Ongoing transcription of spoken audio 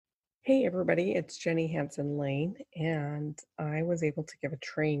Hey everybody, it's Jenny Hansen Lane, and I was able to give a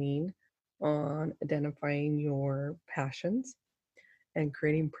training on identifying your passions and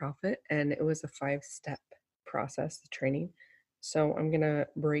creating profit, and it was a 5-step process, the training. So I'm gonna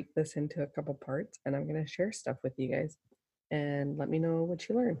break this into a couple parts and I'm gonna share stuff with you guys and let me know what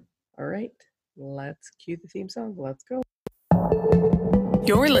you learn. All right, let's cue the theme song. Let's go.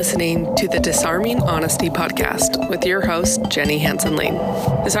 You're listening to the Disarming Honesty podcast with your host, Jenny Hansen Lane.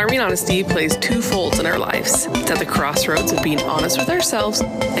 Disarming Honesty plays two folds in our lives. It's at the crossroads of being honest with ourselves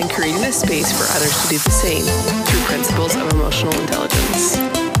and creating a space for others to do the same through principles of emotional intelligence.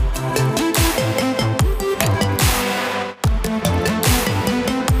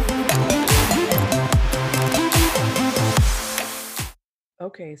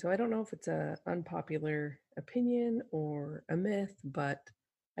 Okay, so I don't know if it's an unpopular opinion or a myth, but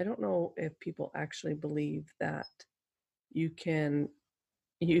I don't know if people actually believe that you can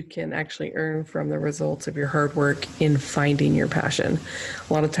actually earn from the results of your hard work in finding your passion.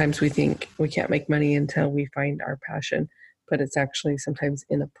 A lot of times we think we can't make money until we find our passion, but it's actually sometimes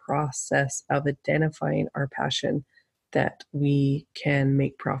in the process of identifying our passion that we can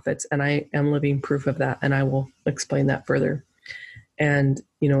make profits. And I am living proof of that, and I will explain that further. And,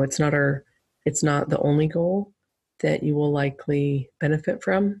 it's not the only goal that you will likely benefit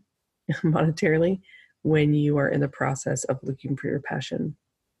from monetarily when you are in the process of looking for your passion.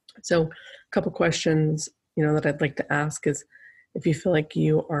 So a couple questions, that I'd like to ask is if you feel like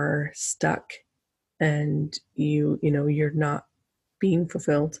you are stuck and you're not being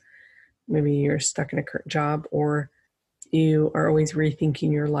fulfilled, maybe you're stuck in a current job, or you are always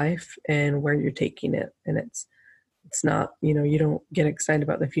rethinking your life and where you're taking it. And it's not, you don't get excited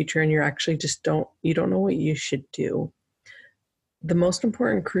about the future and you're actually you don't know what you should do. The most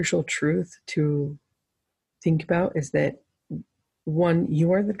important crucial truth to think about is that, one,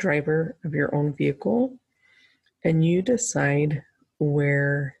 you are the driver of your own vehicle and you decide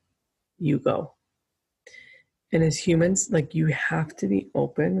where you go. And as humans, you have to be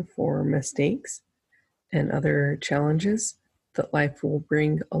open for mistakes and other challenges that life will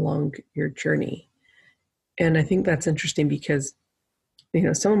bring along your journey. And I think that's interesting because,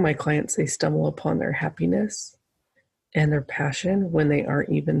 some of my clients, they stumble upon their happiness and their passion when they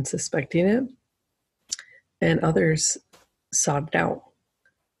aren't even suspecting it. And others sought it out.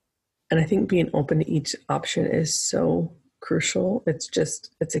 And I think being open to each option is so crucial.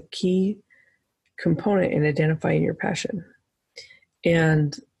 It's a key component in identifying your passion.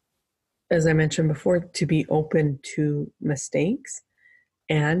 And as I mentioned before, to be open to mistakes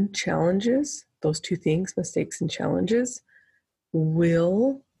and challenges, those two things, mistakes and challenges,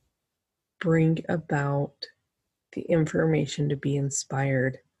 will bring about the information to be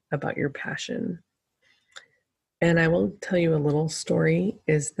inspired about your passion. And I will tell you a little story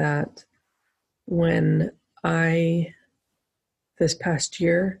is that this past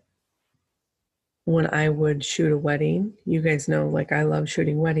year, when I would shoot a wedding, you guys know, I love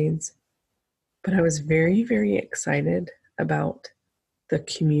shooting weddings, but I was very, very excited about the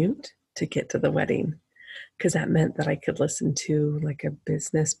commute to get to the wedding, because that meant that I could listen to a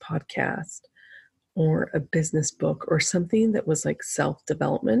business podcast or a business book or something that was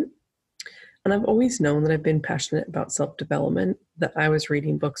self-development. And I've always known that I've been passionate about self-development, that I was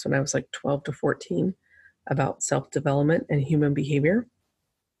reading books when I was 12 to 14 about self-development and human behavior.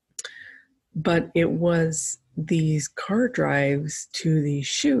 But it was these car drives to these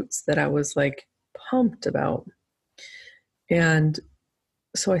shoots that I was pumped about. And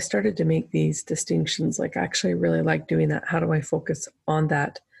so I started to make these distinctions, I actually really like doing that. How do I focus on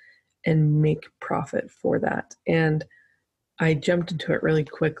that and make profit for that? And I jumped into it really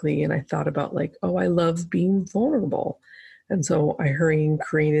quickly, and I thought about I love being vulnerable. And so I hurried and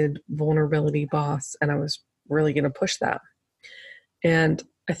created Vulnerability Boss, and I was really going to push that. And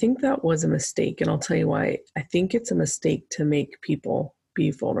I think that was a mistake, and I'll tell you why. I think it's a mistake to make people be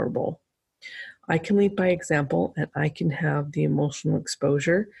vulnerable. I can lead by example, and I can have the emotional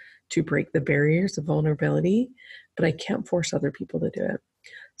exposure to break the barriers of vulnerability, but I can't force other people to do it.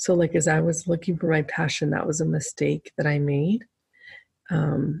 So as I was looking for my passion, that was a mistake that I made.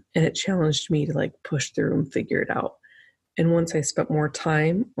 And it challenged me to push through and figure it out. And once I spent more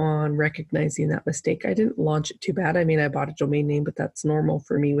time on recognizing that mistake, I didn't launch it too bad. I mean, I bought a domain name, but that's normal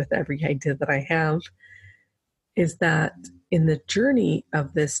for me with every idea that I have. Is that in the journey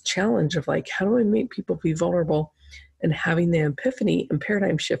of this challenge of how do I make people be vulnerable, and having the epiphany and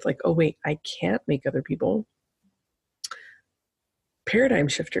paradigm shift, oh wait, I can't make other people. Paradigm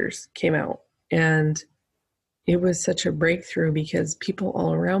shifters came out, and it was such a breakthrough because people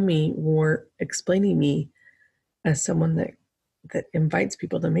all around me were explaining me as someone that that invites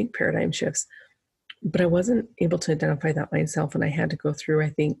people to make paradigm shifts. But I wasn't able to identify that myself, and I had to go through, I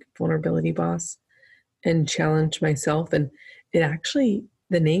think, Vulnerability Boss and challenge myself. And it actually,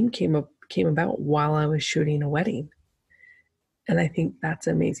 the name came about while I was shooting a wedding. And I think that's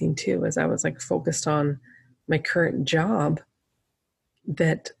amazing too, as I was like focused on my current job,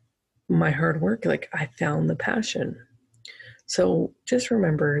 that my hard work, like I found the passion. So just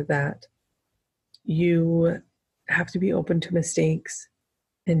remember that you have to be open to mistakes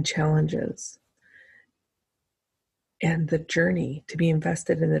and challenges and the journey, to be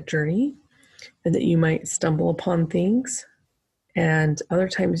invested in the journey, and that you might stumble upon things. And other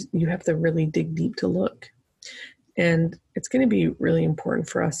times you have to really dig deep to look. And it's going to be really important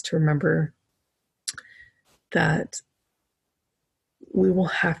for us to remember that we will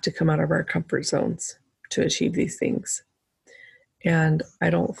have to come out of our comfort zones to achieve these things. And I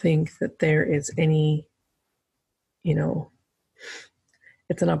don't think that there is any,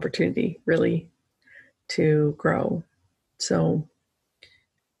 it's an opportunity really to grow. So,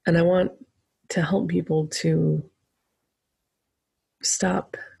 and I want to help people to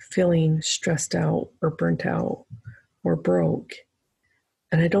stop feeling stressed out or burnt out or broke.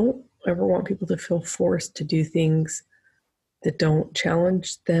 And I don't ever want people to feel forced to do things that don't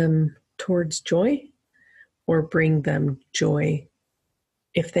challenge them towards joy or bring them joy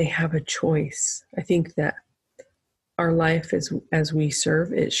if they have a choice. I think that our life is, as we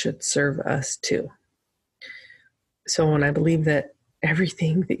serve, it should serve us too. So when I believe that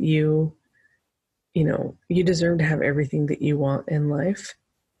everything that you deserve to have everything that you want in life.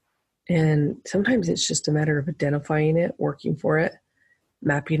 And sometimes it's just a matter of identifying it, working for it,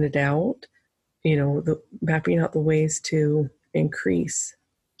 mapping it out, mapping out the ways to increase.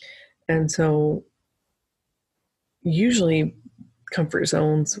 And so usually comfort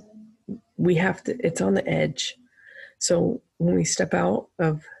zones, it's on the edge. So when we step out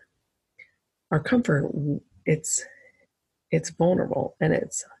of our comfort, it's vulnerable, and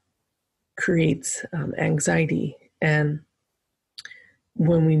it's creates anxiety. And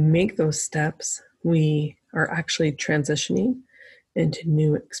when we make those steps, we are actually transitioning into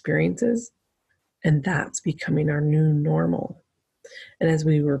new experiences, and that's becoming our new normal. And as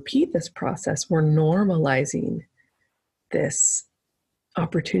we repeat this process, we're normalizing this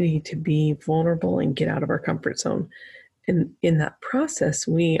opportunity to be vulnerable and get out of our comfort zone. And in that process,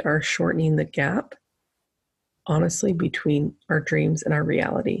 we are shortening the gap, honestly, between our dreams and our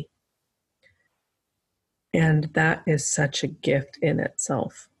reality. And that is such a gift in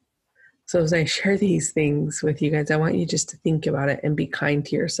itself. So as I share these things with you guys, I want you just to think about it and be kind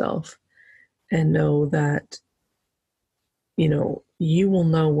to yourself and know that, you will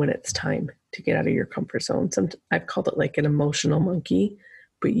know when it's time to get out of your comfort zone. I've called it like an emotional monkey,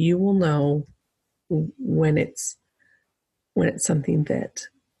 but you will know when it's something that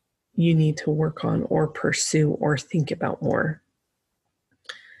you need to work on or pursue or think about more.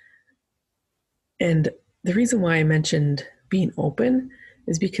 And the reason why I mentioned being open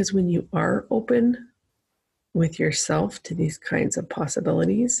is because when you are open with yourself to these kinds of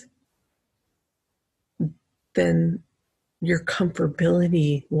possibilities, then your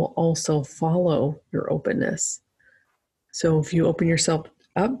comfortability will also follow your openness. So if you open yourself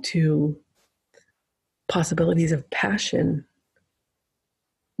up to possibilities of passion,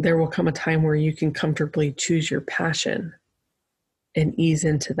 there will come a time where you can comfortably choose your passion and ease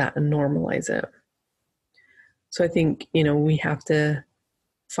into that and normalize it. So I think, we have to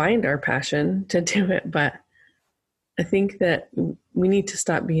find our passion to do it, but I think that we need to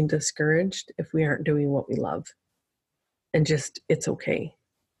stop being discouraged if we aren't doing what we love, and just, it's okay.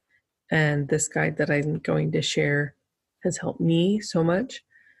 And this guide that I'm going to share has helped me so much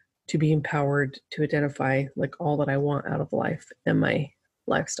to be empowered to identify like all that I want out of life and my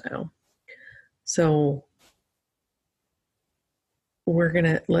lifestyle. So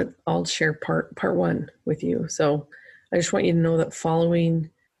I'll share part one with you. So I just want you to know that following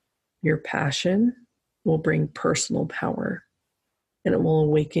your passion will bring personal power, and it will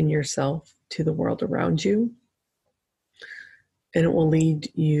awaken yourself to the world around you. And it will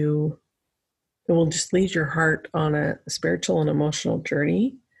just lead your heart on a spiritual and emotional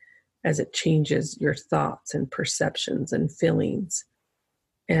journey as it changes your thoughts and perceptions and feelings.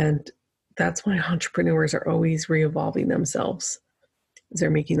 And that's why entrepreneurs are always re-evolving themselves. They're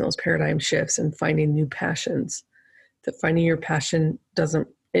making those paradigm shifts and finding new passions. That finding your passion doesn't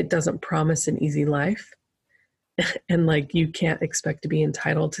promise an easy life. And like, you can't expect to be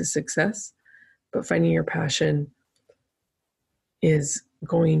entitled to success, but finding your passion is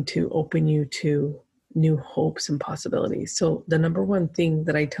going to open you to new hopes and possibilities. So the number one thing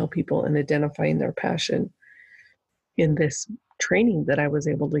that I tell people in identifying their passion in this training that I was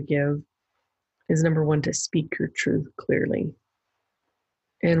able to give is, number one, to speak your truth clearly.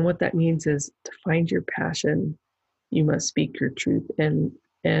 And what that means is to find your passion, you must speak your truth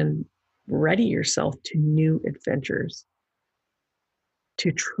and ready yourself to new adventures,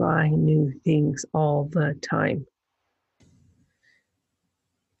 to try new things all the time.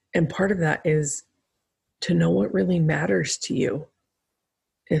 And part of that is to know what really matters to you.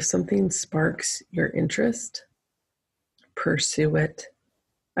 If something sparks your interest, pursue it.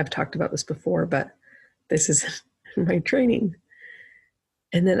 I've talked about this before, but this is my training.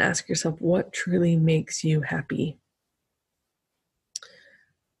 And then ask yourself, what truly makes you happy?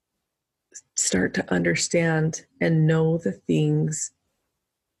 Start to understand and know the things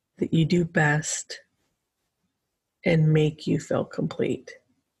that you do best and make you feel complete.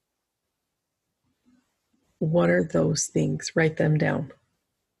 What are those things? Write them down.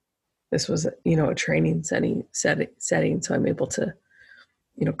 This was, a training setting, so I'm able to,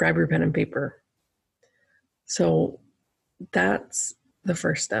 grab your pen and paper. So that's the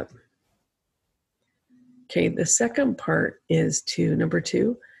first step. Okay, the second part is to, number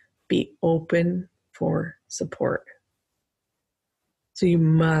 2, be open for support. So you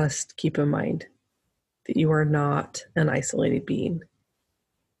must keep in mind that you are not an isolated being.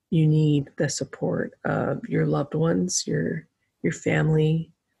 You need the support of your loved ones, your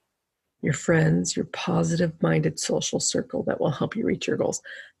family, your friends, your positive-minded social circle that will help you reach your goals.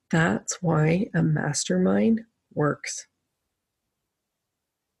 That's why a mastermind works.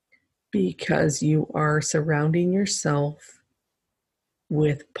 Because you are surrounding yourself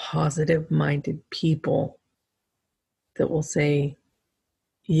with positive-minded people that will say,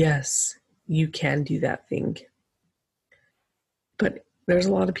 yes, you can do that thing. But there's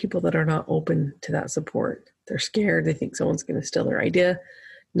a lot of people that are not open to that support. They're scared. They think someone's going to steal their idea.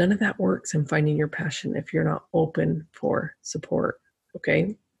 None of that works in finding your passion if you're not open for support,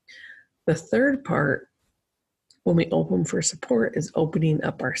 okay? The third part, when we open for support, is opening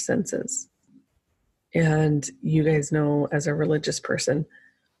up our senses. And you guys know, as a religious person,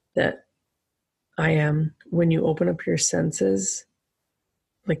 that I am, when you open up your senses,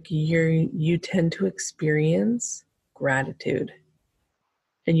 like you tend to experience gratitude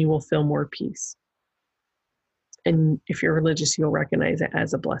and you will feel more peace. And if you're religious, you'll recognize it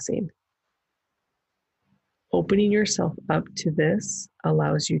as a blessing. Opening yourself up to this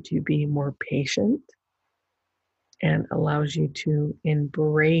allows you to be more patient and allows you to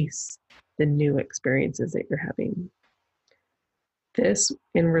embrace the new experiences that you're having. This,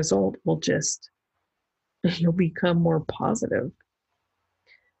 in result, you'll become more positive.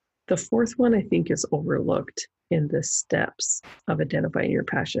 The fourth one, I think, is overlooked in the steps of identifying your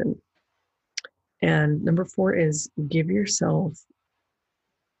passion. And number 4 is give yourself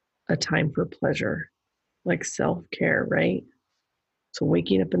a time for pleasure, like self-care, right? So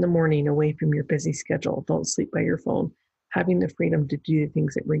waking up in the morning away from your busy schedule, don't sleep by your phone, having the freedom to do the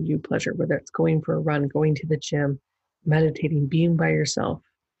things that bring you pleasure, whether it's going for a run, going to the gym, meditating, being by yourself.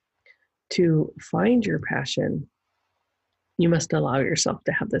 To find your passion, you must allow yourself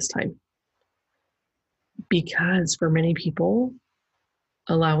to have this time. Because for many people,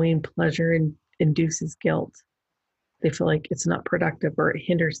 allowing pleasure induces guilt. They feel like it's not productive or it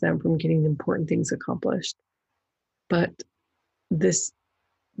hinders them from getting important things accomplished. But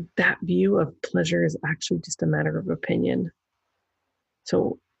that view of pleasure is actually just a matter of opinion.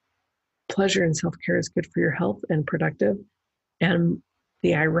 So pleasure and self-care is good for your health and productive. And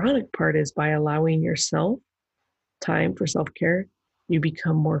the ironic part is, by allowing yourself time for self-care, you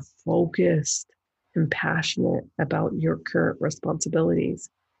become more focused and passionate about your current responsibilities.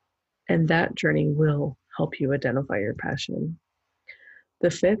 And that journey will help you identify your passion. The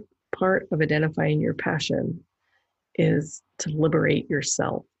 5th part of identifying your passion is to liberate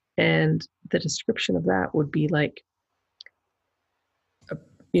yourself. And the description of that would be like,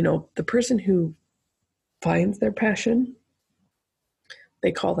 the person who finds their passion,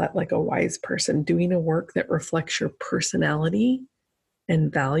 they call that like a wise person, doing a work that reflects your personality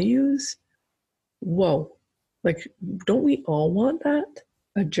and values. Whoa, like, don't we all want that?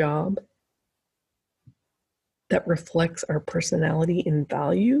 A job that reflects our personality and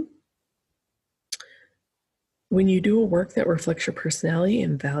value? When you do a work that reflects your personality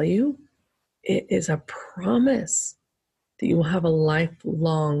and value, it is a promise that you will have a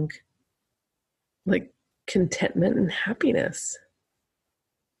lifelong, contentment and happiness.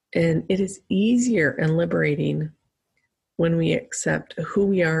 And it is easier and liberating when we accept who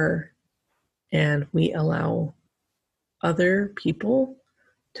we are and we allow other people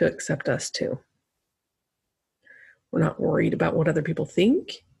to accept us too. We're not worried about what other people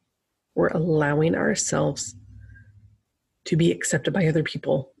think. We're allowing ourselves to be accepted by other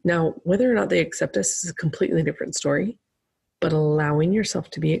people. Now, whether or not they accept us is a completely different story, but allowing yourself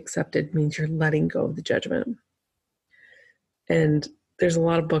to be accepted means you're letting go of the judgment. And there's a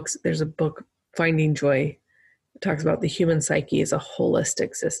lot of books. There's a book, Finding Joy. It talks about the human psyche as a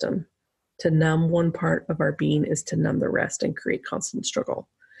holistic system. To numb one part of our being is to numb the rest and create constant struggle.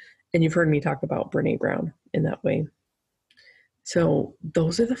 And you've heard me talk about Brené Brown in that way. So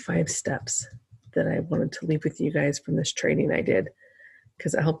those are the 5 steps that I wanted to leave with you guys from this training I did,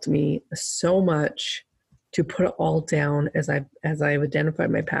 because it helped me so much to put it all down as I've identified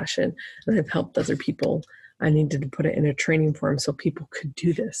my passion and I've helped other people. I needed to put it in a training form so people could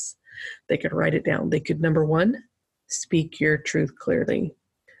do this. They could write it down. They could, number 1, speak your truth clearly.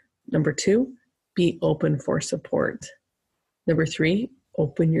 Number 2, be open for support. Number 3,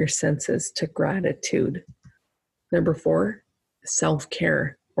 open your senses to gratitude. Number 4,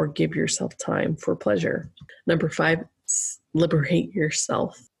 self-care, or give yourself time for pleasure. Number 5, liberate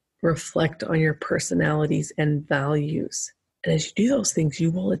yourself. Reflect on your personalities and values. And as you do those things,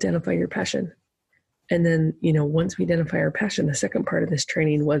 you will identify your passion. And then, once we identify our passion, the second part of this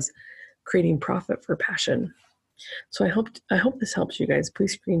training was creating profit for passion. So I hope this helps you guys.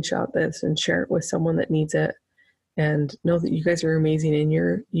 Please screenshot this and share it with someone that needs it. And know that you guys are amazing and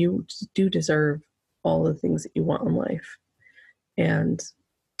you do deserve all the things that you want in life. And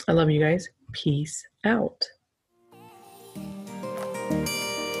I love you guys. Peace out.